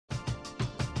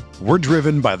We're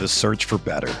driven by the search for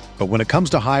better. But when it comes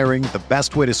to hiring, the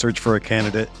best way to search for a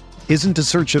candidate isn't to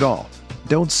search at all.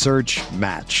 Don't search,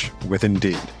 match with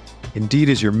Indeed. Indeed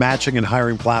is your matching and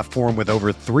hiring platform with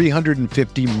over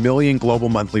 350 million global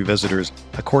monthly visitors,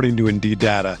 according to Indeed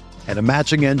data, and a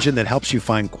matching engine that helps you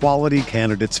find quality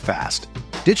candidates fast.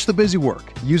 Ditch the busy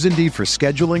work. Use Indeed for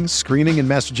scheduling, screening, and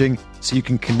messaging so you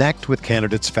can connect with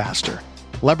candidates faster.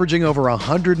 Leveraging over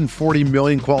 140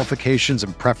 million qualifications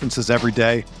and preferences every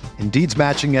day, Indeed's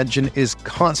matching engine is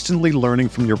constantly learning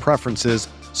from your preferences,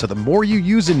 so the more you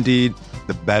use Indeed,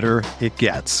 the better it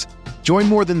gets. Join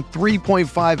more than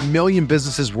 3.5 million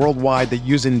businesses worldwide that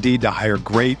use Indeed to hire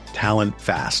great talent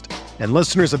fast. And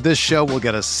listeners of this show will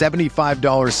get a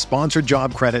 $75 sponsored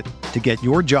job credit to get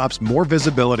your jobs more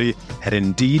visibility at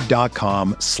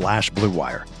Indeed.com/Blue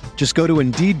Wire. Just go to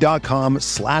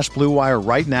Indeed.com/Blue Wire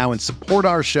right now and support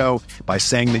our show by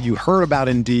saying that you heard about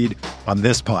Indeed on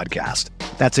this podcast.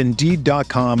 That's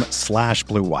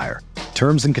Indeed.com/Blue Wire.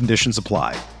 Terms and conditions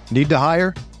apply. Need to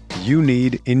hire? You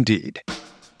need Indeed.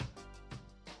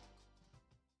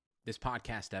 This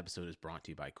podcast episode is brought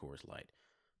to you by Coors Light.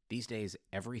 These days,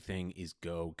 everything is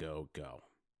go, go, go.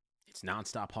 It's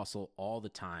nonstop hustle all the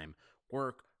time.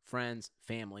 Work, friends,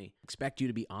 family, expect you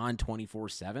to be on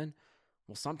 24/7.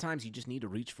 Well, sometimes you just need to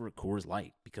reach for a Coors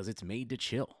Light because it's made to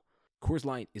chill. Coors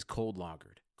Light is cold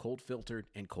lagered, cold filtered,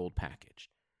 and cold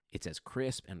packaged. It's as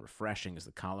crisp and refreshing as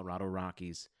the Colorado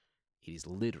Rockies. It is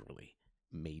literally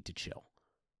made to chill.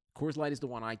 Coors Light is the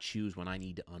one I choose when I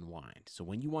need to unwind. So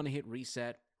when you want to hit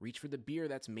reset, reach for the beer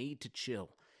that's made to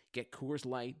chill. Get Coors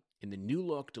Light in the new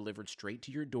look delivered straight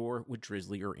to your door with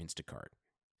Drizzly or Instacart.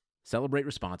 Celebrate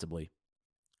responsibly.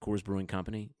 Coors Brewing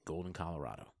Company, Golden,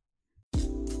 Colorado.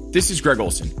 This is Greg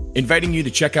Olson, inviting you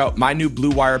to check out my new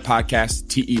Blue Wire podcast,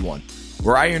 TE1,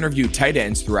 where I interview tight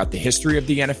ends throughout the history of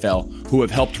the NFL who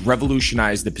have helped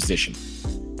revolutionize the position.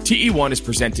 TE1 is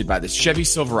presented by the Chevy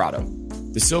Silverado.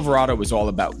 The Silverado is all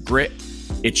about grit.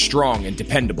 It's strong and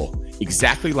dependable,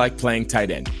 exactly like playing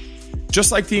tight end.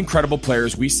 Just like the incredible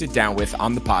players we sit down with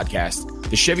on the podcast,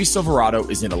 the Chevy Silverado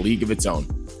is in a league of its own.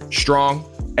 Strong,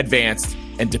 advanced,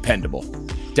 and dependable.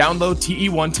 Download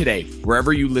TE1 today,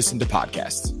 wherever you listen to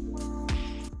podcasts.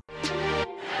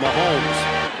 Mahomes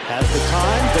has the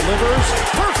time, delivers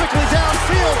perfectly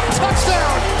downfield.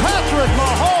 Touchdown, Patrick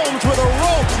Mahomes with a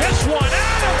rope. This one,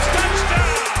 Adams,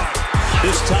 touchdown.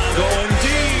 This time going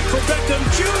deep for Beckham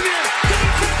Jr. Did he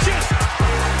catch it?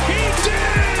 He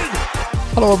did.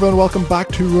 Hello everyone, welcome back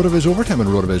to RotoViz Overtime on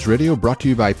RotoViz Radio, brought to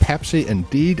you by Pepsi,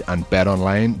 Indeed, and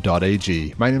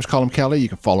BetOnline.ag. My name is Colin Kelly. You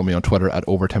can follow me on Twitter at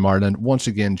Overtime Ireland. Once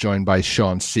again, joined by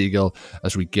Sean Siegel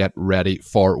as we get ready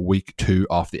for Week 2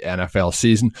 of the NFL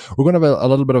season. We're going to have a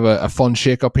little bit of a fun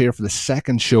shake-up here for the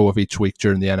second show of each week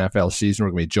during the NFL season.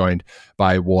 We're going to be joined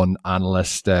by one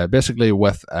analyst, basically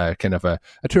with kind of a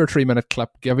 2 or 3 minute clip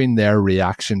giving their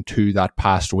reaction to that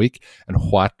past week and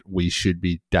what we should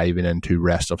be diving into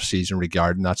rest of season regarding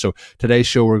that. So today's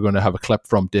show, we're going to have a clip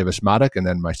from Davis Maddock, and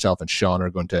then myself and Sean are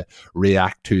going to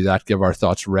react to that, give our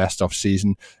thoughts rest of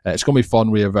season. It's going to be fun.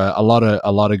 We have a lot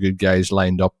of good guys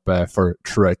lined up for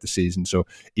throughout the season. So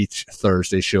each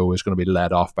Thursday show is going to be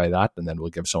led off by that, and then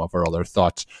we'll give some of our other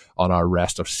thoughts on our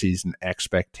rest of season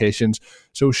expectations.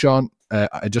 So Sean,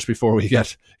 just before we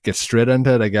get straight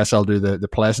into it, I guess I'll do the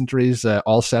pleasantries.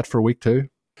 All set for Week 2?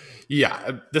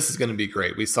 Yeah, this is going to be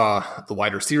great. We saw the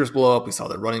wide receivers blow up. We saw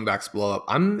the running backs blow up.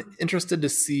 I'm interested to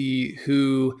see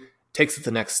who takes it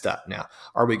the next step. Now,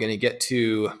 are we going to get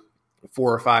to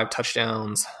 4 or 5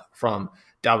 touchdowns from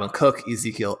Dalvin Cook,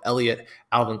 Ezekiel Elliott,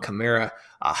 Alvin Kamara,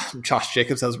 Josh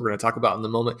Jacobs, as we're going to talk about in a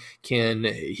moment? Can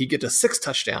he get to 6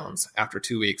 touchdowns after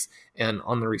 2 weeks? And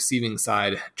on the receiving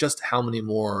side, just how many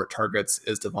more targets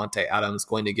is Devontae Adams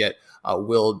going to get?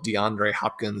 Will DeAndre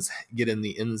Hopkins get in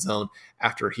the end zone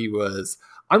after he was,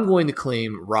 I'm going to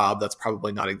claim, Rob, that's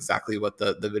probably not exactly what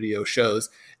the video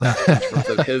shows, in terms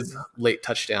of his late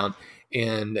touchdown.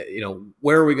 And,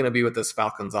 where are we going to be with this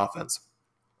Falcons offense?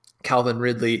 Calvin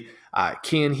Ridley,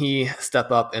 can he step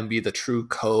up and be the true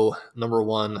number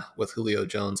one with Julio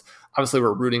Jones? Obviously,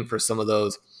 we're rooting for some of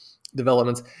those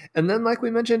developments. And then, like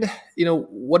we mentioned,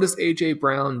 what does A.J.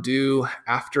 Brown do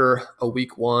after a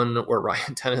week 1 where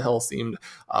Ryan Tannehill seemed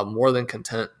more than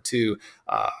content to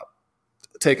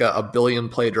take a billion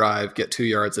play drive, get 2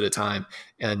 yards at a time,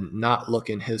 and not look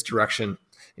in his direction?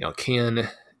 Can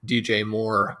DJ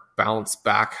Moore bounce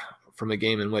back from a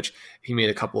game in which he made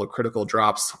a couple of critical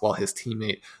drops while his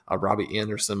teammate Robbie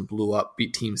Anderson blew up,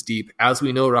 beat teams deep, as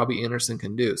we know Robbie Anderson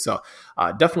can do. So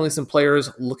definitely some players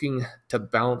looking to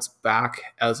bounce back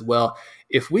as well.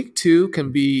 If week 2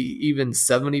 can be even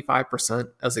 75%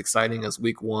 as exciting as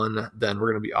week 1, then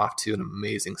we're going to be off to an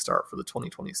amazing start for the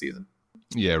 2020 season.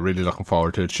 Yeah, really looking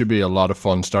forward to it. Should be a lot of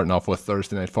fun starting off with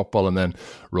Thursday Night Football and then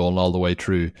rolling all the way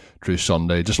through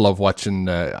Sunday. Just love watching.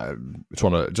 It's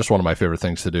one of my favorite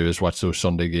things to do is watch those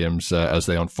Sunday games as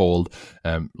they unfold.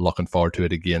 Looking forward to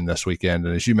it again this weekend.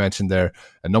 And as you mentioned there,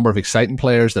 a number of exciting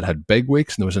players that had big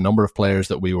weeks, and there was a number of players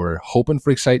that we were hoping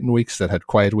for exciting weeks that had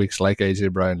quiet weeks, like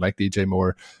AJ Brown, like DJ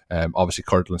Moore, obviously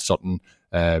Courtland Sutton.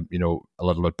 A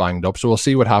little bit banged up. So we'll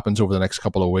see what happens over the next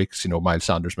couple of weeks. Miles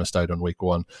Sanders missed out on week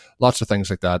 1. Lots of things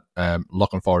like that.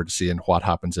 Looking forward to seeing what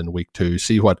happens in week 2.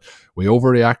 See what we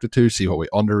overreacted to, see what we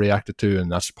underreacted to,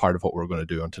 and that's part of what we're going to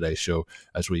do on today's show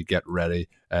as we get ready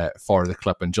for the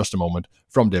clip in just a moment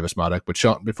from Davis Maddock. But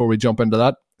Sean, before we jump into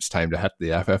that, it's time to hit the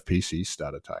FFPC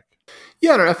stat attack.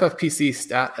 Yeah, and our FFPC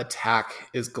stat attack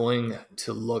is going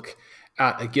to look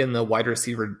at, again, the wide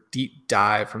receiver deep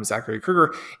dive from Zachary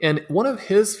Kruger. And one of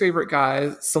his favorite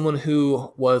guys, someone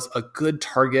who was a good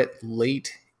target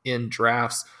late in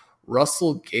drafts,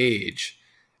 Russell Gage,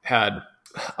 had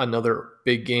another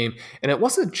big game. And it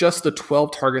wasn't just the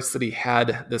 12 targets that he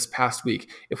had this past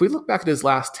week. If we look back at his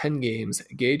last 10 games,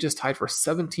 Gage is tied for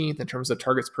 17th in terms of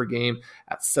targets per game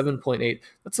at 7.8.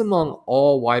 That's among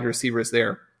all wide receivers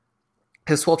there.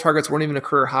 His 12 targets weren't even a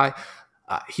career high.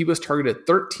 He was targeted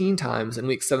 13 times in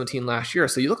week 17 last year.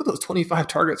 So you look at those 25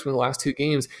 targets from the last 2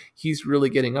 games, he's really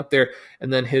getting up there.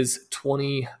 And then his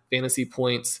 20 fantasy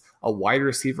points, a wide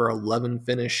receiver 11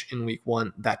 finish in week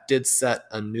 1, that did set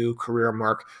a new career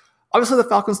mark. Obviously, the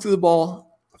Falcons threw the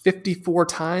ball 54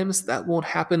 times. That won't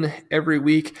happen every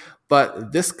week,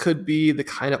 but this could be the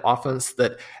kind of offense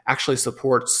that actually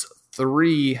supports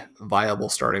 3 viable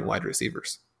starting wide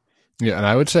receivers. Yeah, and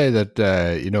I would say that,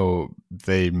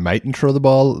 they mightn't throw the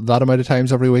ball that amount of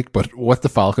times every week, but with the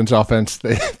Falcons offense,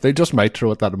 they just might throw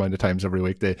it that amount of times every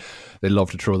week. They love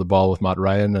to throw the ball with Matt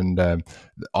Ryan, and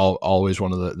always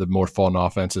one of the more fun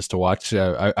offenses to watch.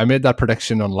 I made that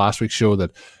prediction on last week's show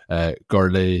that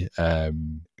Gurley,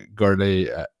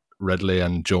 Ridley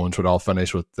and Jones would all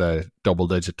finish with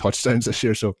double-digit touchdowns this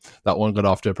year, so that one got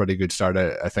off to a pretty good start.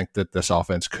 I think that this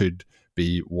offense could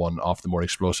be one of the more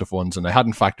explosive ones, and I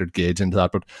hadn't factored Gage into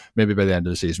that, but maybe by the end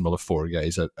of the season we'll have 4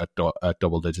 guys at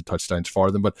double-digit touchdowns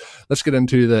for them. But let's get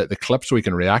into the clip so we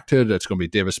can react to it. It's going to be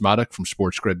Davis Maddock from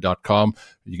sportsgrid.com.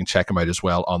 You can check him out as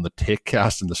well on the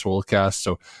Takecast and the Swolecast.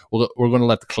 So we're going to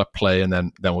let the clip play, and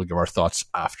then we'll give our thoughts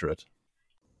after it.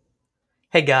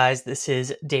 Hey guys, this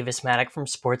is Davis Maddock from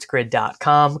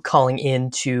SportsGrid.com calling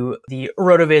into the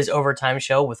RotoViz Overtime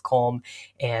Show with Colm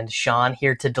and Sean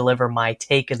here to deliver my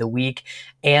take of the week.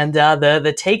 And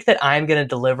the take that I'm going to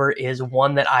deliver is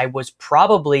one that I was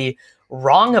probably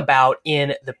wrong about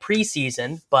in the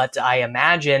preseason, but I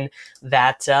imagine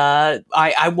that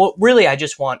I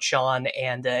just want Sean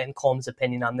and Colm's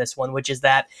opinion on this one, which is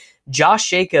that Josh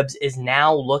Jacobs is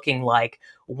now looking like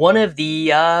one of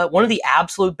the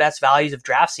absolute best values of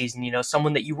draft season.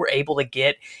 Someone that you were able to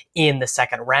get in the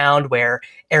second round, where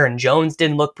Aaron Jones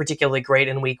didn't look particularly great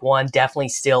in week 1, definitely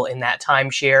still in that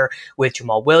timeshare with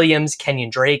Jamal Williams, Kenyon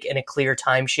Drake in a clear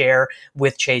timeshare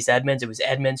with Chase Edmonds. It was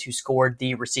Edmonds who scored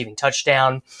the receiving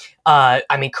touchdown.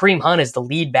 Kareem Hunt is the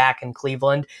lead back in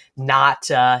Cleveland, not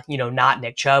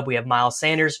Nick Chubb. We have Miles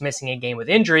Sanders missing a game with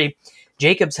injury.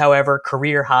 Jacobs, however,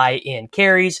 career high in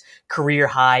carries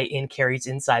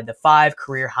inside the 5,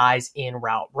 career highs in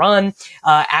route run,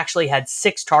 actually had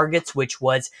 6 targets, which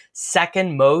was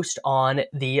second most on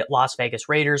the Las Vegas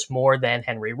Raiders, more than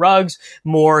Henry Ruggs,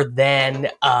 more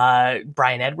than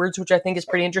Bryan Edwards, which I think is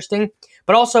pretty interesting,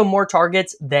 but also more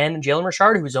targets than Jalen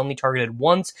Richard, who was only targeted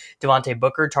once. Devontae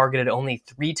Booker targeted only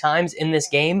 3 times in this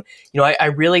game. I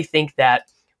really think that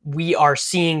we are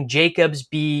seeing Jacobs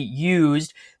be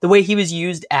used the way he was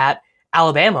used at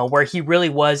Alabama, where he really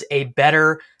was a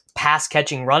better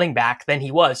pass-catching running back than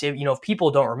he was. If people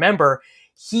don't remember,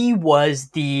 he was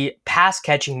the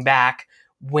pass-catching back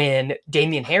when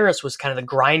Damian Harris was kind of the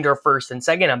grinder first and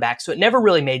second on back. So it never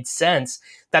really made sense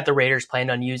that the Raiders planned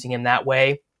on using him that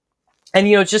way. And,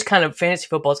 it's just kind of fantasy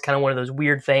football is kind of one of those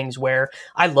weird things where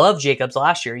I love Jacobs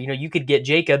last year. You could get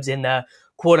Jacobs in the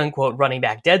quote-unquote running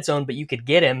back dead zone, but you could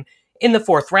get him in the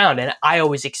 4th round. And I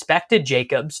always expected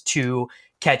Jacobs to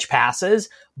catch passes,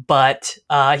 but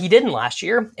he didn't last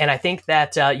year. And I think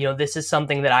that, this is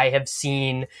something that I have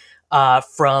seen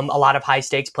from a lot of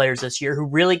high-stakes players this year who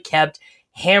really kept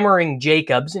hammering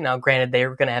Jacobs. Now, granted, they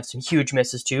were going to have some huge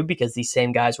misses too, because these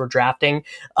same guys were drafting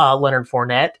Leonard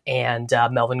Fournette and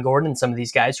Melvin Gordon, and some of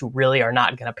these guys who really are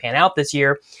not going to pan out this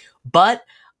year. But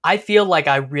I feel like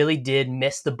I really did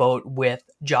miss the boat with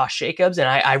Josh Jacobs, and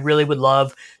I really would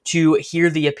love to hear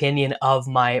the opinion of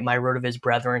my RotoViz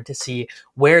brethren to see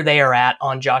where they are at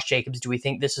on Josh Jacobs. Do we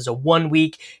think this is a 1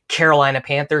 week Carolina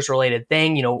Panthers related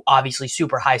thing? Obviously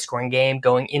super high scoring game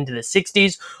going into the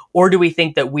 60s, or do we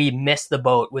think that we missed the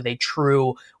boat with a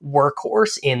true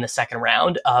workhorse in the second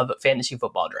round of fantasy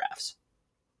football drafts?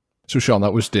 So, Sean,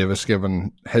 that was Davis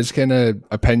giving his kind of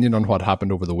opinion on what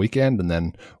happened over the weekend, and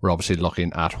then we're obviously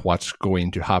looking at what's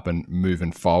going to happen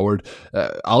moving forward.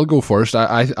 I'll go first.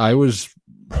 I was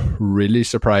really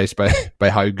surprised by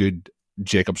how good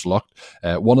Jacobs looked.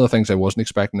 One of the things I wasn't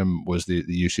expecting him was the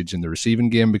usage in the receiving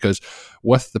game, because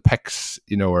with the picks,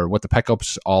 or with the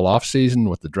pickups all off season,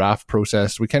 with the draft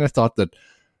process, we kind of thought that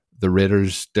the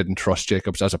Raiders didn't trust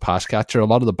Jacobs as a pass catcher. A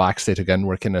lot of the backs they took in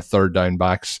were kind of third down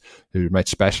backs who might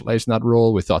specialize in that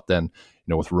role. We thought then,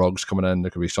 with Ruggs coming in, there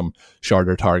could be some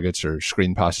shorter targets or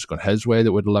screen passes going his way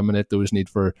that would eliminate those need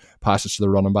for passes to the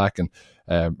running back. And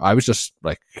I was just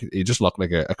like, he just looked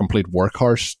like a complete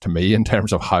workhorse to me in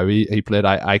terms of how he played.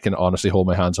 I can honestly hold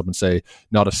my hands up and say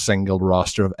not a single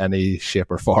roster of any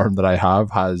shape or form that I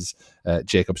have has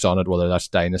Jacobs on it, whether that's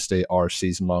dynasty or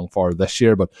season long for this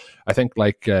year. But I think,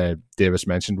 like Davis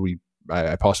mentioned,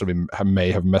 I possibly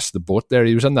may have missed the boat there.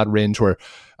 He was in that range where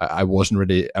I wasn't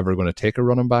really ever going to take a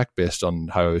running back based on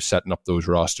how I was setting up those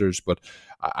rosters, but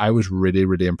I was really,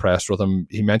 really impressed with him.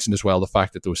 He mentioned as well the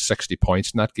fact that there was 60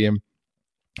 points in that game.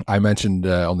 I mentioned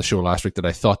on the show last week that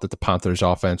I thought that the Panthers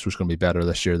offense was going to be better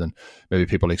this year than maybe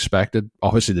people expected.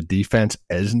 Obviously, the defense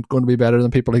isn't going to be better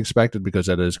than people expected, because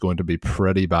it is going to be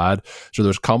pretty bad. So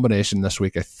there's a combination this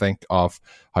week, I think, of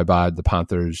how bad the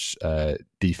Panthers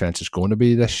defense is going to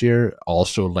be this year,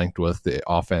 also linked with the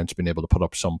offense being able to put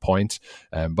up some points.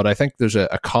 But I think there's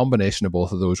a combination of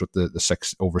both of those with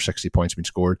the over 60 points being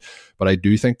scored. But I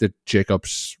do think that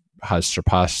Jacobs has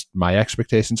surpassed my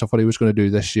expectations of what he was going to do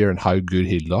this year and how good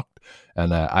he looked.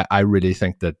 And I really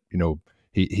think that,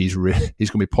 he's going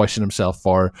to be pushing himself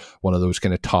for one of those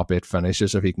kind of top 8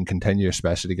 finishes if he can continue,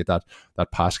 especially to get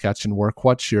that pass catching work.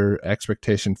 What's your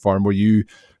expectation for him? Were you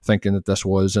thinking that this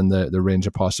was in the range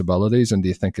of possibilities, and do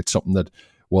you think it's something that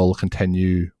will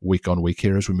continue week on week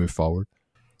here as we move forward?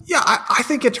 Yeah, I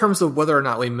think in terms of whether or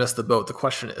not we missed the boat,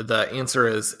 the answer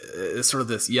is sort of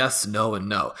this yes, no, and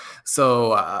no.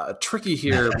 So tricky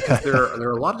here, because there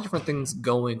are a lot of different things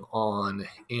going on.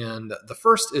 And the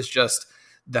first is just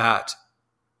that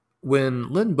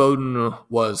when Lynn Bowden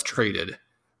was traded,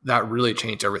 that really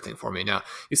changed everything for me. Now,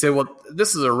 you say, well,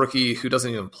 this is a rookie who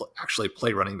doesn't even actually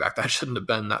play running back. That shouldn't have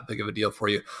been that big of a deal for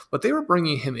you. But they were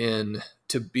bringing him in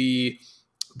to be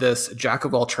this jack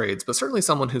of all trades, but certainly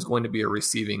someone who's going to be a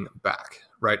receiving back,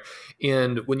 right?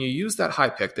 And when you use that high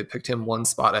pick, they picked him one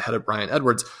spot ahead of Bryan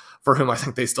Edwards, for whom I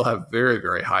think they still have very,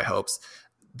 very high hopes.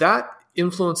 That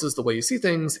influences the way you see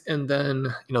things. And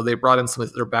then, they brought in some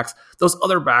of their backs. Those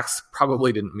other backs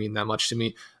probably didn't mean that much to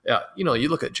me. You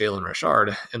look at Jalen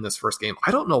Richard in this first game.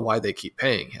 I don't know why they keep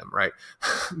paying him, right?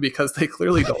 Because they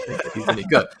clearly don't think that he's any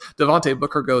good. Devontae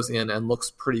Booker goes in and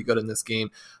looks pretty good in this game.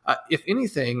 If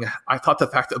anything, I thought the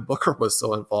fact that Booker was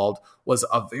so involved was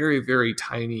a very, very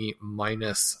tiny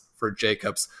minus for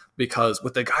Jacobs, because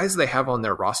with the guys they have on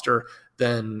their roster,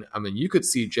 then, you could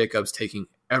see Jacobs taking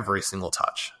every single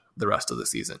touch the rest of the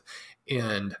season.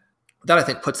 And that, I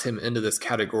think, puts him into this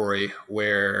category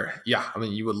where,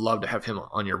 you would love to have him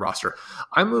on your roster.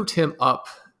 I moved him up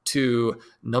to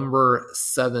number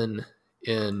 7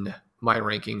 in my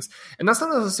rankings. And that's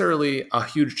not necessarily a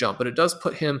huge jump, but it does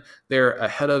put him there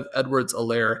ahead of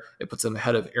Edwards-Helaire. It puts him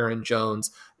ahead of Aaron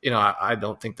Jones. I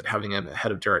don't think that having him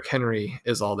ahead of Derrick Henry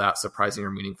is all that surprising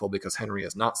or meaningful, because Henry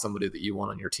is not somebody that you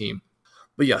want on your team.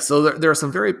 But yeah, so there are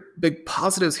some very big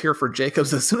positives here for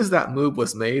Jacobs. As soon as that move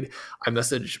was made, I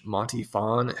messaged Monty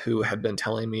Fawn, who had been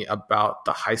telling me about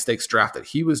the high stakes draft that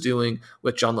he was doing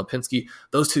with John Lipinski.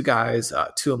 Those two guys,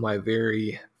 two of my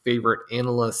very favorite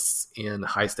analysts and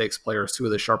high stakes players, two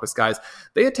of the sharpest guys,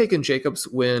 they had taken Jacobs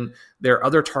when their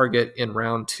other target in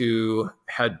round 2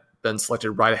 had been selected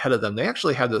right ahead of them. They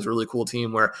actually had this really cool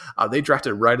team where they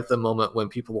drafted right at the moment when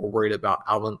people were worried about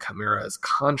Alvin Kamara's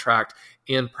contract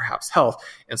and perhaps health.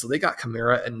 And so they got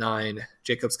Kamara at 9,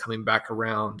 Jacobs coming back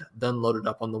around, then loaded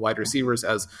up on the wide receivers,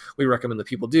 as we recommend that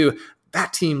people do.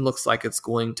 That team looks like it's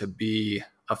going to be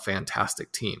a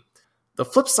fantastic team. The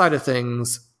flip side of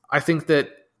things, I think that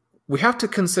we have to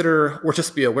consider, or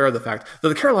just be aware of the fact that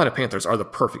the Carolina Panthers are the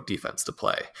perfect defense to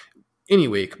play. any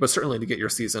week, but certainly to get your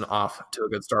season off to a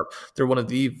good start. They're one of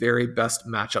the very best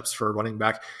matchups for running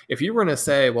back. If you were going to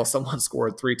say, well, someone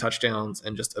scored 3 touchdowns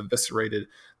and just eviscerated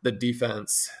the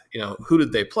defense, who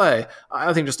did they play?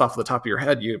 I think just off the top of your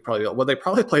head, you'd probably go, well, they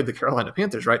probably played the Carolina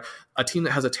Panthers, right? A team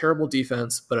that has a terrible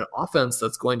defense, but an offense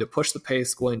that's going to push the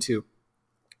pace, going to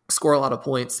score a lot of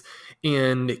points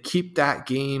and keep that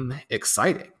game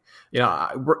exciting.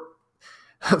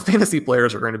 Fantasy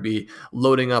players are going to be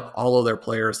loading up all of their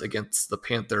players against the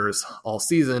Panthers all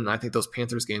season. I think those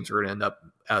Panthers games are going to end up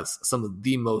as some of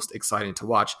the most exciting to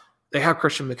watch. They have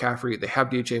Christian McCaffrey, they have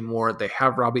DJ Moore, they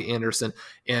have Robbie Anderson,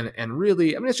 and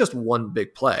really, it's just one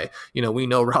big play. We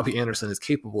know Robbie Anderson is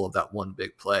capable of that one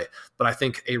big play, but I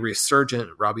think a resurgent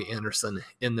Robbie Anderson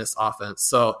in this offense.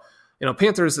 So,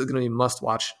 Panthers is going to be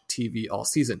must-watch TV all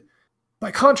season.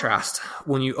 By contrast,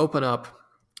 when you open up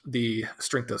the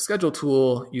strength of schedule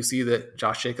tool, you see that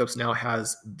Josh Jacobs now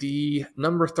has the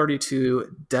number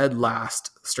 32 dead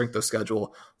last strength of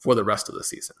schedule for the rest of the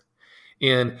season.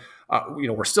 And,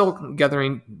 we're still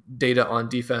gathering data on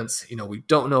defense. We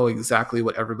don't know exactly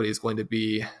what everybody is going to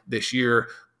be this year,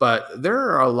 but there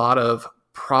are a lot of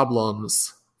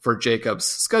problems for Jacobs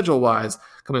schedule-wise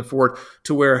coming forward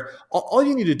to where all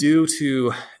you need to do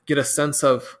to get a sense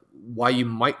of why you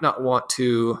might not want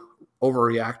to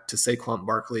overreact to Saquon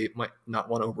Barkley, might not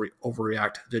want to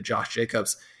overreact to Josh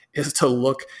Jacobs, is to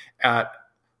look at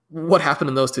what happened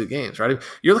in those 2 games, right?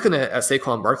 You're looking at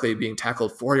Saquon Barkley being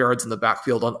tackled 4 yards in the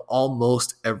backfield on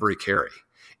almost every carry.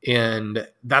 And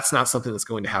that's not something that's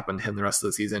going to happen to him the rest of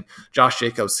the season. Josh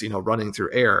Jacobs, running through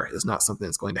air is not something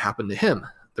that's going to happen to him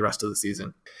the rest of the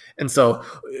season. And so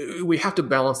we have to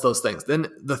balance those things. Then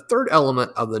the third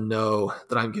element of the no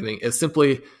that I'm giving is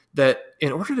simply that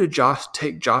in order to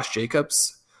take Josh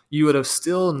Jacobs, you would have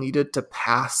still needed to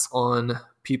pass on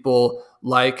people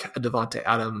like a Devontae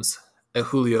Adams, a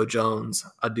Julio Jones,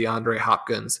 a DeAndre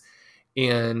Hopkins.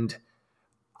 And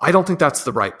I don't think that's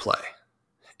the right play.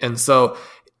 And so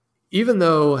even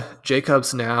though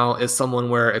Jacobs now is someone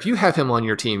where if you have him on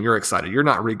your team, you're excited. You're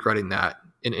not regretting that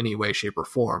in any way, shape, or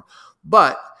form.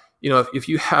 But, if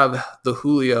you have the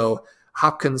Julio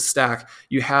Hopkins stack,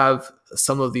 you have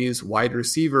some of these wide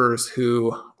receivers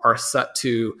who are set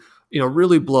to,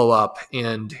 really blow up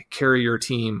and carry your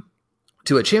team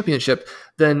to a championship,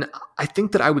 then I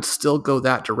think that I would still go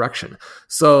that direction.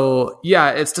 So yeah,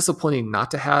 it's disappointing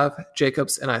not to have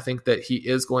Jacobs, and I think that he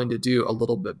is going to do a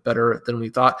little bit better than we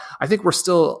thought. I think we're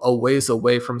still a ways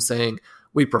away from saying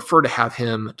we prefer to have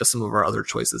him to some of our other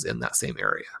choices in that same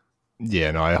area.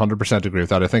 Yeah, no, I 100% agree with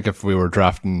that. I think if we were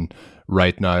drafting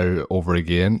right now over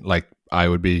again, I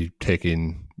would be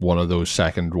taking one of those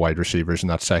second wide receivers in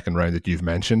that second round that you've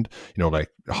mentioned.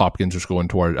 Hopkins was going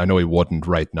toward, I know he wouldn't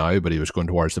right now, but he was going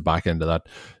towards the back end of that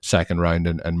second round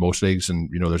in most leagues. And,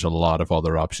 there's a lot of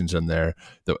other options in there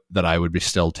that I would be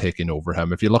still taking over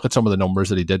him. If you look at some of the numbers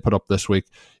that he did put up this week,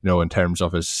 in terms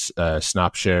of his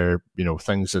snap share,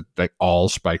 things that all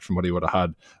spiked from what he would have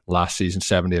had last season,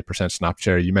 78% snap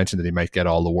share. You mentioned that he might get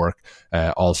all the work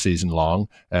all season long.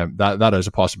 That is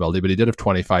a possibility, but he did have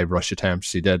 25 rush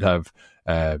attempts. He did have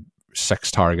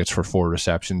 6 targets for 4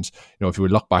 receptions. If you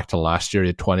would look back to last year, he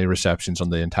had 20 receptions on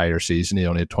the entire season. He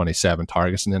only had 27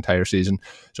 targets in the entire season.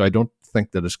 So I don't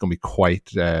think that it's going to be quite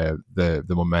the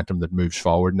momentum that moves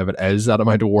forward. And if it is that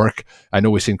amount of work, I know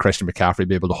we've seen Christian McCaffrey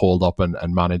be able to hold up and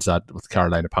manage that with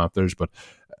Carolina Panthers, but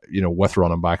with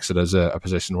running backs, it is a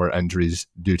position where injuries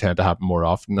do tend to happen more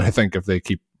often. I think if they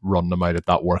keep running them out at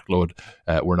that workload,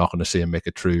 we're not going to see him make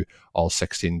it through all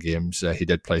 16 games. He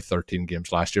did play 13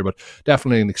 games last year, but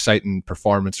definitely an exciting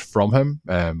performance from him.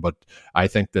 But I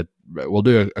think that we'll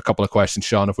do a couple of questions,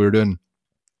 Sean. If we were doing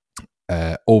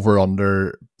over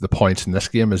under the points in this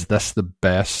game, is this the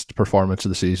best performance of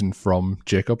the season from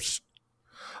Jacobs?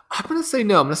 I'm going to say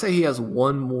no. I'm going to say he has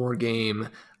one more game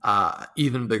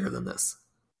even bigger than this.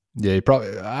 Yeah, you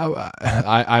probably.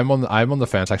 I'm on the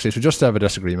fence actually. So just to have a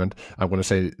disagreement, I'm going to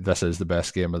say this is the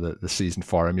best game of the season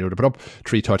for him. To put up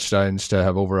 3 touchdowns, to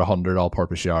have over 100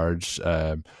 all-purpose yards.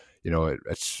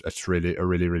 It's really a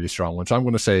really strong one. So I'm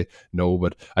going to say no,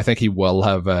 but I think he will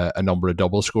have a number of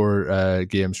double score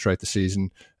games throughout the season,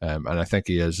 and I think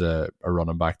he is a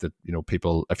running back that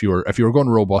people. If you were going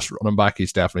robust running back,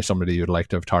 he's definitely somebody you'd like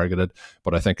to have targeted.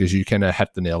 But I think as you kind of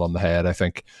hit the nail on the head, I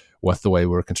think with the way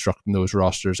we're constructing those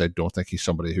rosters, I don't think he's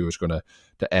somebody who is going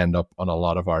to end up on a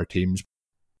lot of our teams.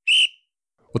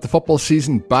 With the football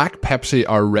season back, Pepsi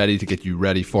are ready to get you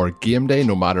ready for game day,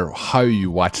 no matter how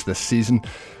you watch this season.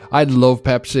 I love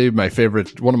Pepsi.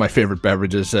 One of my favorite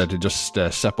beverages to just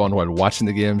sip on while watching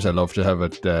the games. I love to have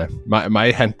it.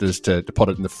 My hint is to put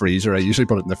it in the freezer. I usually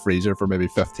put it in the freezer for maybe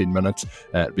 15 minutes.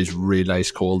 It be really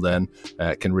ice cold then.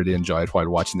 Can really enjoy it while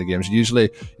watching the games. Usually,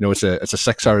 it's a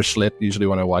 6-hour slate. Usually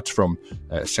when I watch from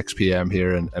 6 p.m.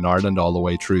 here in Ireland all the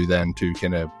way through then to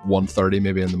kind of 1:30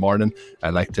 maybe in the morning. I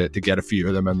like to get a few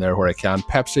of them in there where I can.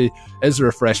 Pepsi is the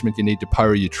refreshment you need to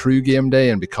power you through game day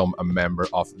and become a member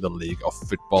of the League of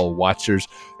Football Watchers.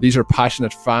 These are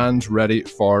passionate fans ready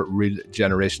for real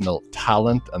generational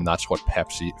talent, and that's what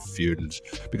Pepsi fuels.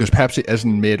 Because Pepsi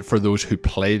isn't made for those who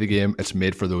play the game, it's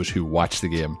made for those who watch the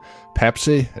game.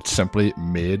 Pepsi, it's simply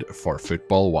made for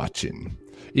football watching.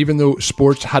 Even though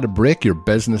sports had a break, your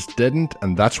business didn't,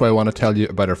 and that's why I want to tell you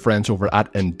about our friends over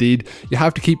at Indeed. You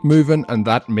have to keep moving, and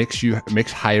that makes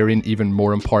hiring even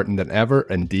more important than ever.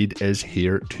 Indeed is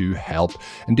here to help.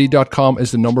 Indeed.com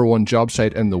is the #1 job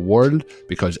site in the world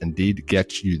because Indeed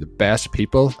gets you the best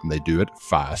people, and they do it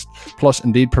fast. Plus,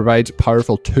 Indeed provides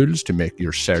powerful tools to make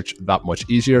your search that much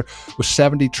easier. With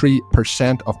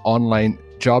 73% of online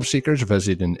job seekers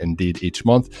visiting Indeed each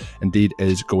month, Indeed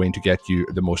is going to get you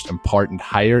the most important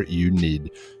hire you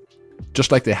need,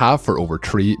 just like they have for over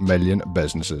 3 million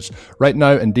businesses. Right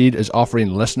now, Indeed is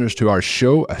offering listeners to our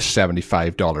show a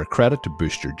 $75 credit to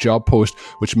boost your job post,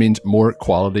 which means more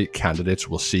quality candidates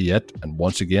will see it, and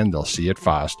once again, they'll see it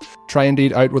fast. Try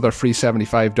Indeed out with our free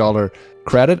 $75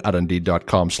 credit at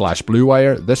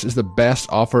Indeed.com/BlueWire. This is the best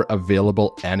offer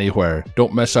available anywhere.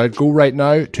 Don't miss out. Go right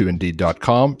now to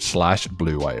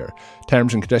Indeed.com/BlueWire.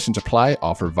 Terms and conditions apply.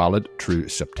 Offer valid through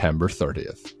September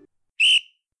 30th.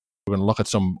 We're going to look at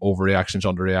some overreactions,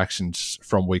 underreactions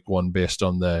from week 1 based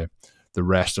on the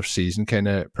rest of season kind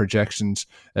of projections.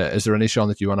 Is there any, Sean,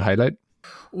 that you want to highlight?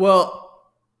 Well,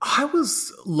 I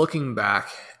was looking back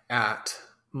at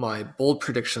my bold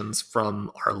predictions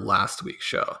from our last week's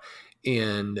show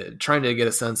and trying to get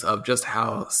a sense of just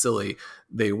how silly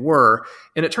they were.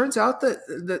 And it turns out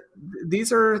that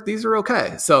these are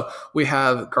okay. So we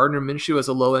have Gardner Minshew as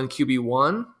a low-end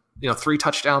QB1, 3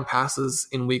 touchdown passes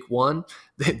in week 1.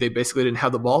 They basically didn't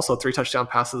have the ball, so 3 touchdown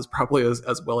passes probably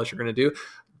as well as you're going to do.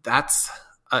 That's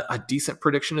a decent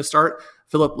prediction to start.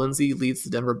 Phillip Lindsay leads the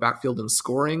Denver backfield in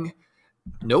scoring.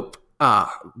 Nope.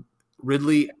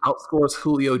 Ridley outscores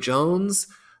Julio Jones.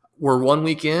 We're 1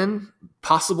 week in.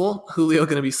 Possible. Julio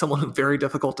going to be someone very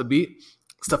difficult to beat.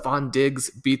 Stephon Diggs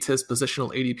beats his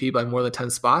positional ADP by more than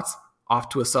 10 spots. Off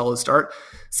to a solid start.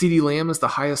 CeeDee Lamb is the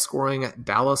highest scoring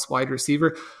Dallas wide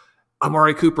receiver.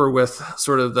 Amari Cooper with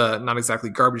sort of the, not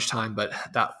exactly garbage time, but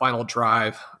that final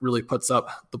drive really puts up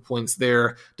the points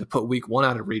there to put week 1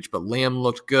 out of reach. But Lamb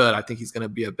looked good. I think he's going to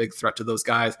be a big threat to those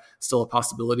guys. Still a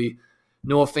possibility.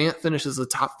 Noah Fant finishes the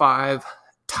top 5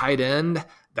 tight end.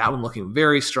 That one looking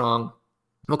very strong.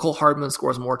 Mecole Hardman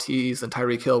scores more TDs than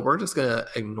Tyreek Hill. We're just going to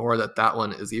ignore that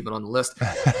one is even on the list.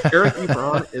 Eric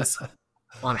Ebron is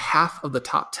on half of the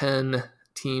top 10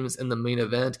 teams in the main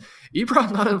event.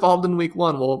 Ebron not involved in week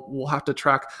 1. We'll have to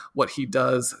track what he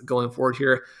does going forward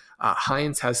here.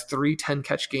 Hines has 3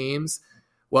 10-catch games.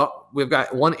 Well, we've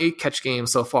got 1 8-catch game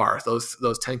so far. Those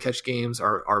 10-catch games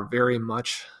are very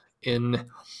much in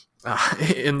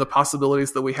the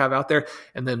possibilities that we have out there.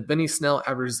 And then Benny Snell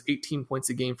averages 18 points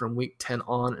a game from week 10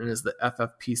 on and is the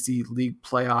FFPC League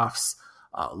Playoffs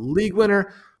league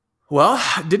winner. Well,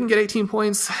 didn't get 18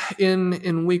 points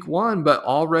in week 1, but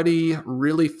already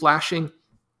really flashing.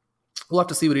 We'll have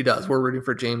to see what he does. We're rooting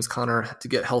for James Conner to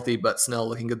get healthy, but Snell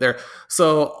looking good there.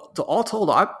 So, to all told,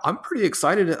 I'm pretty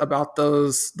excited about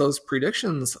those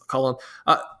predictions, Colin.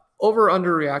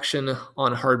 Over/under reaction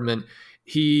on Hardman.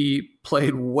 He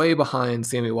played way behind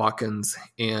Sammy Watkins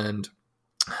and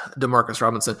Demarcus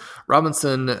Robinson.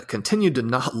 Robinson continued to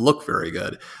not look very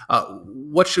good.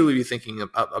 What should we be thinking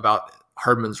about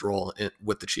Hardman's role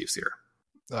with the Chiefs here?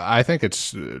 I think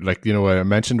it's like, I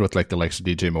mentioned with like the likes of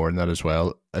DJ Moore and that as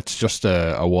well. It's just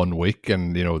a 1 week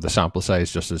and, the sample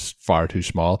size just is far too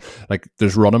small. Like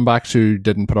there's running backs who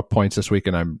didn't put up points this week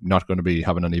and I'm not going to be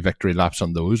having any victory laps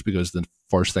on those because the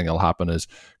first thing that'll happen is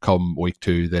come week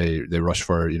 2, they rush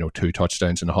for, 2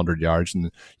 touchdowns and 100 yards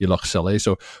and you look silly.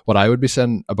 So what I would be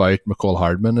saying about Mecole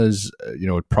Hardman is,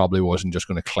 it probably wasn't just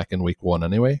going to click in week 1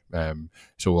 anyway.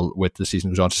 So we'll wait till the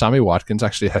season goes on. Sammy Watkins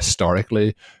actually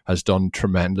historically has done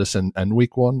tremendous in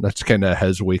week 1. That's kind of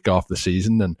his week off the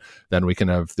season and then we can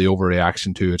have of the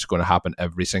overreaction to it's going to happen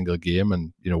every single game,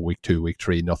 and week 2, week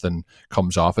 3, nothing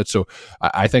comes off it. So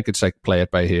I think it's like play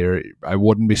it by ear. I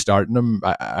wouldn't be starting him.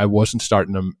 I wasn't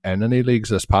starting him in any leagues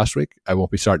this past week. I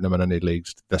won't be starting him in any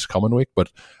leagues this coming week.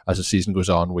 But as the season goes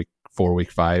on, week 4,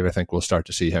 week 5, I think we'll start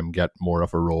to see him get more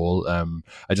of a role.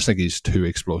 I just think he's too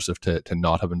explosive to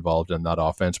not have involved in that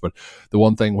offense. But the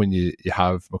one thing when you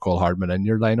have Mecole Hardman in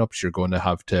your lineups, you're going to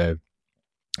have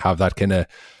that kind of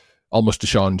almost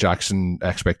Deshaun Jackson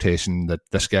expectation that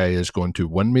this guy is going to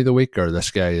win me the week, or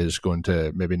this guy is going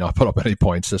to maybe not put up any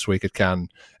points this week. It can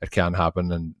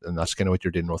happen, and that's kind of what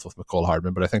you're dealing with Mecole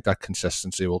Hardman. But I think that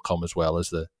consistency will come as well as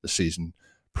the season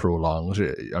prolongs.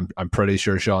 I'm pretty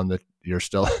sure, Sean, that you're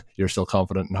still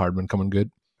confident in Hardman coming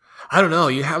good. I don't know.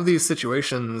 You have these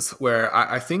situations where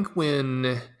I think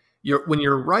when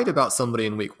you're right about somebody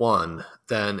in week 1,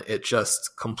 then it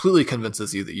just completely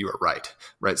convinces you that you were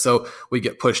right? So we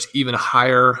get pushed even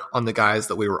higher on the guys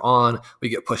that we were on. We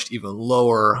get pushed even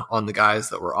lower on the guys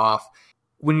that were off.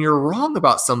 When you're wrong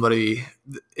about somebody,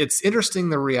 it's interesting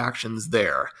the reactions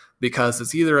there, because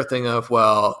it's either a thing of,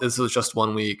 well, this was just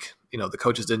 1 week. The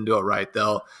coaches didn't do it right.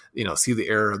 They'll, see the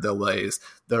error of their ways.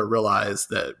 They'll realize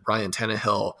that Ryan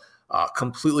Tannehill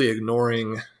completely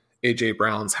ignoring A.J.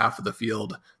 Brown's half of the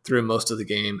field through most of the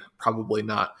game, probably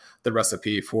not the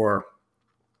recipe for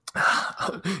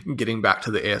getting back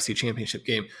to the AFC Championship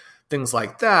game, things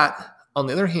like that. On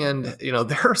the other hand,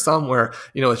 there are some where,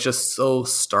 it's just so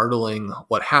startling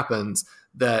what happens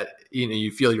that,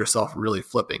 you feel yourself really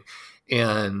flipping.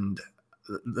 And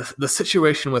the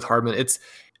situation with Hardman,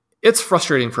 it's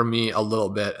frustrating for me a little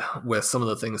bit with some of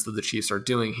the things that the Chiefs are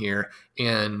doing here.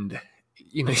 And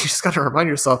you just got to remind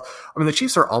yourself, the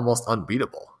Chiefs are almost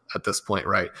unbeatable at this point,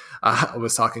 right? I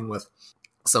was talking with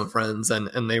some friends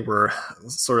and they were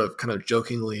sort of kind of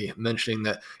jokingly mentioning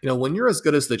that, when you're as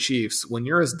good as the Chiefs, when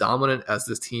you're as dominant as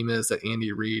this team is that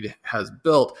Andy Reid has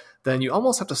built, then you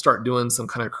almost have to start doing some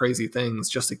kind of crazy things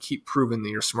just to keep proving that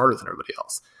you're smarter than everybody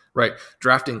else, right?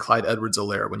 Drafting Clyde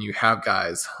Edwards-Helaire when you have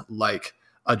guys like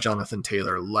a Jonathan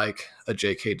Taylor, like a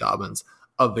J.K. Dobbins,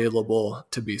 available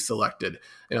to be selected,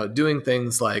 doing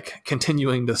things like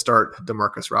continuing to start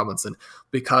Demarcus Robinson,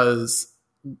 because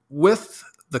with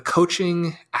the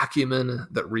coaching acumen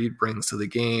that Reid brings to the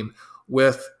game,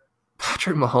 with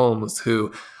Patrick Mahomes,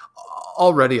 who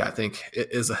already I think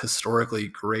is a historically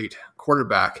great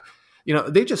quarterback,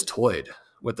 they just toyed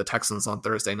with the Texans on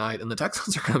Thursday night, and the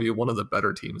Texans are going to be one of the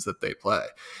better teams that they play.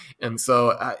 And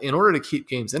so in order to keep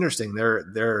games interesting,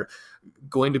 they're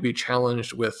going to be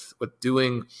challenged with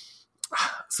doing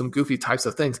some goofy types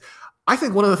of things. I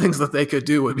think one of the things that they could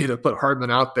do would be to put Hardman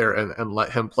out there and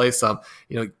let him play some,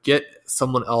 get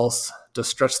someone else to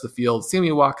stretch the field.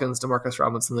 Sammy Watkins, Demarcus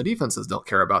Robinson, the defenses don't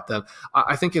care about them.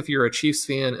 I think if you're a Chiefs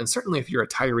fan, and certainly if you're a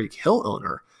Tyreek Hill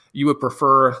owner, you would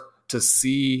prefer to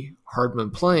see Hardman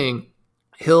playing.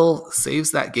 Hill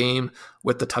saves that game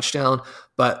with the touchdown,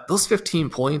 but those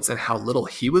 15 points and how little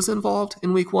he was involved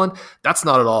in week 1, that's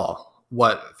not at all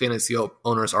what fantasy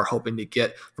owners are hoping to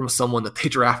get from someone that they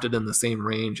drafted in the same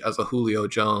range as a Julio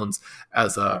Jones,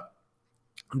 as a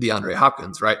DeAndre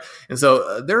Hopkins, right? And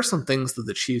so there are some things that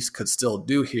the Chiefs could still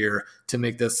do here to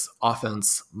make this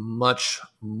offense much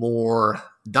more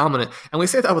dominant. And we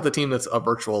say that with a team that's a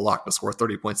virtual lock to score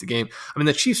 30 points a game.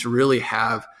 The Chiefs really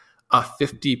have a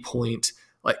 50-point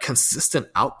consistent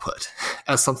output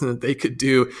as something that they could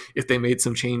do if they made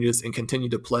some changes and continue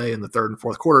to play in the third and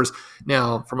fourth quarters.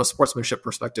 Now, from a sportsmanship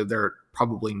perspective, they're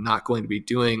probably not going to be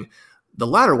doing the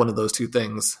latter one of those two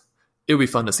things. It would be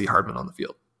fun to see Hardman on the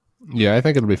field. Yeah, I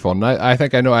think it'll be fun.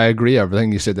 I agree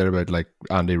everything you said there about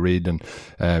Andy Reid and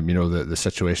the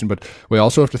situation, but we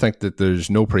also have to think that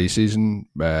there's no preseason.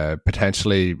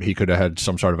 Potentially he could have had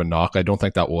some sort of a knock. I don't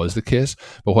think that was the case,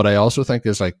 but what I also think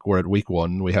is we're at week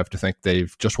 1. We have to think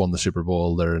they've just won the Super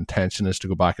Bowl. Their intention is to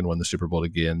go back and win the Super Bowl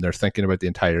again. They're thinking about the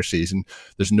entire season.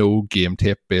 There's no game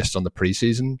tape based on the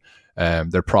preseason.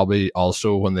 They're probably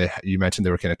also, you mentioned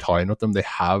they were kind of toying with them, they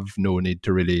have no need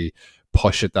to really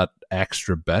push it that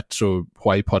extra bit. So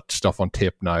why put stuff on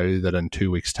tape now that in 2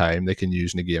 weeks' time they can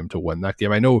use in a game to win that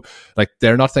game? I know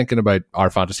they're not thinking about our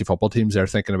fantasy football teams, they're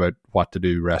thinking about what to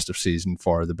do rest of season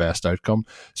for the best outcome.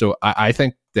 So I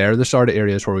think they're the sort of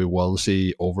areas where we will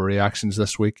see overreactions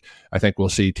this week. I think we'll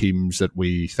see teams that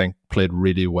we think played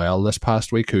really well this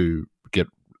past week who get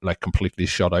completely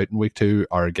shut out in week 2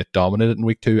 or get dominated in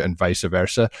week 2 and vice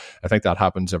versa. I think that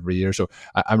happens every year. So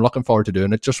I'm looking forward to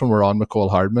doing it. Just when we're on Mecole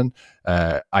Hardman,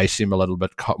 I seem a little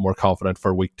bit more confident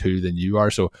for week 2 than you are.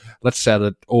 So let's set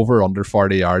it over under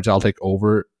 40 yards. I'll take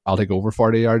over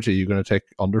 40 yards. Are you going to take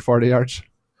under 40 yards?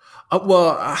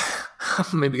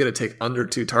 I'm maybe going to take under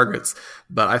 2 targets,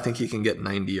 but I think he can get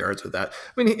 90 yards with that.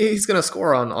 I mean, he's going to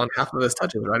score on half of his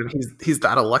touches, right? I mean, he's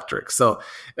that electric. So,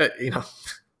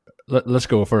 Let's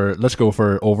go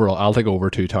for overall. I'll take over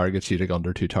 2 targets. You take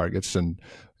under 2 targets, and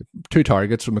 2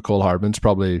 targets with Mecole Hardman's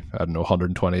probably,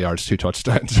 120 yards, 2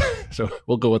 touchdowns. So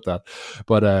we'll go with that.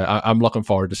 But I'm looking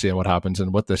forward to seeing what happens.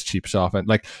 And with this Chiefs offense,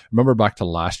 like, remember back to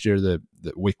last year, the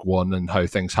week 1 and how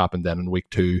things happened then in week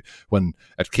 2 when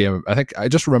it came. I think I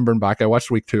just remembering back, I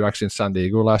watched week 2 actually in San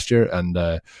Diego last year, and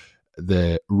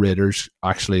the Raiders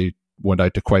actually went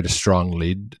out to quite a strong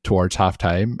lead towards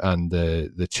halftime, and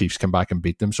the Chiefs came back and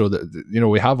beat them. So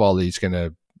we have all these kind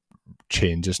of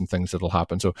changes and things that'll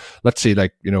happen. So let's see,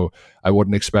 I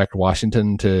wouldn't expect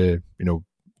Washington to,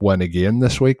 win again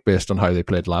this week based on how they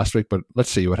played last week, but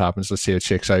let's see what happens. Let's see how it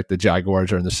shakes out. The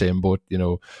Jaguars are in the same boat,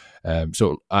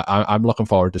 so I'm looking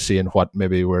forward to seeing what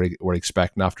maybe we're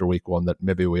expecting after week 1 that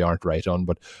maybe we aren't right on,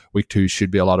 but week 2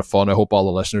 should be a lot of fun. I hope all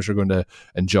the listeners are going to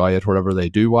enjoy it wherever they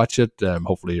do watch it.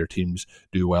 Hopefully your teams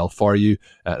do well for you.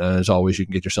 And as always, you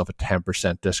can get yourself a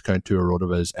 10% discount to a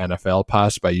RotoViz NFL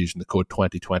pass by using the code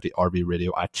 2020 RV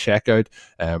Radio at checkout,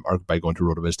 or by going to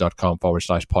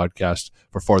rotoviz.com/podcast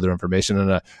for further information.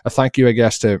 And a thank you, I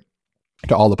guess, to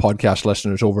all the podcast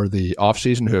listeners over the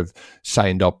off-season who have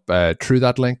signed up through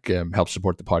that link, help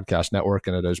support the podcast network,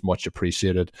 and it is much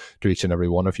appreciated to each and every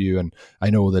one of you. And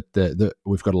I know that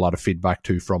we've got a lot of feedback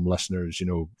too from listeners,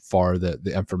 for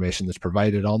the information that's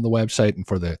provided on the website and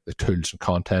for the tools and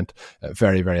content.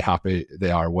 Very, very happy they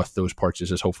are with those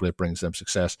purchases. Hopefully it brings them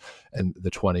success in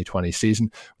the 2020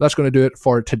 season. That's going to do it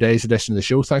for today's edition of the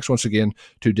show. Thanks once again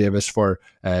to Davis for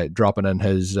dropping in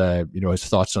his his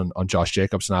thoughts on Josh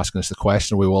Jacobs and asking us the question.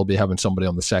 We will be having somebody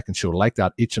on the second show like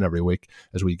that each and every week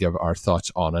as we give our thoughts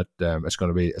on it. It's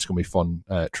going to be fun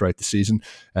throughout the season.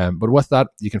 But with that,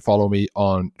 you can follow me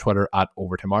on Twitter at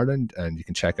Overtime Ireland, and you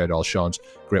can check out all Sean's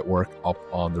great work up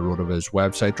on the RotoViz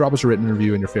website. Drop us a written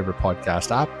review in your favorite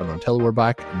podcast app, and until we're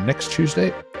back next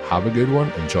Tuesday, have a good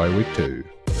one. Enjoy week 2.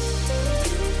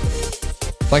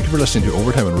 Thank you for listening to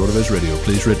Overtime on RotoViz Radio.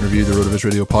 Please rate and review the RotoViz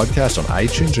Radio podcast on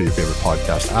iTunes or your favorite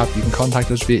podcast app. You can contact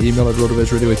us via email at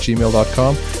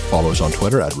rotovizradio@gmail.com. Follow us on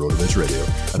Twitter at RotoViz Radio.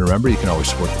 And remember, you can always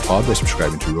support the pod by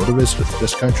subscribing to RotoViz with a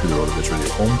discount through the RotoViz Radio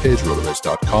homepage,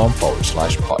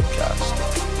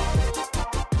 rotoviz.com/podcast.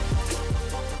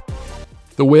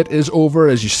 The wait is over.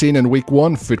 As you've seen in week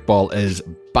 1, football is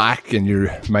back, and you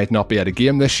might not be at a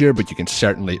game this year, but you can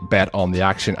certainly bet on the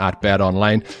action at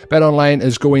BetOnline. BetOnline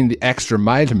is going the extra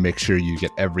mile to make sure you get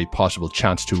every possible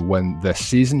chance to win this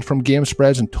season, from game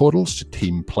spreads and totals to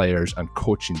team players and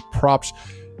coaching props.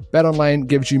 BetOnline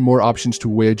gives you more options to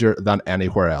wager than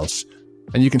anywhere else.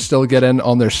 And you can still get in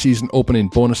on their season opening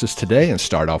bonuses today and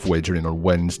start off wagering on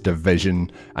wins, division,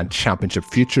 and championship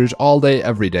futures all day,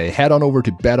 every day. Head on over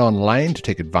to BetOnline to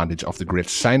take advantage of the great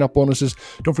sign-up bonuses.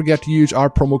 Don't forget to use our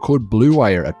promo code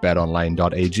BlueWire at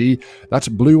betonline.ag. That's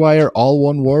BlueWire, all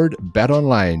one word,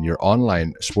 BetOnline, your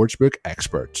online sportsbook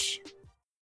experts.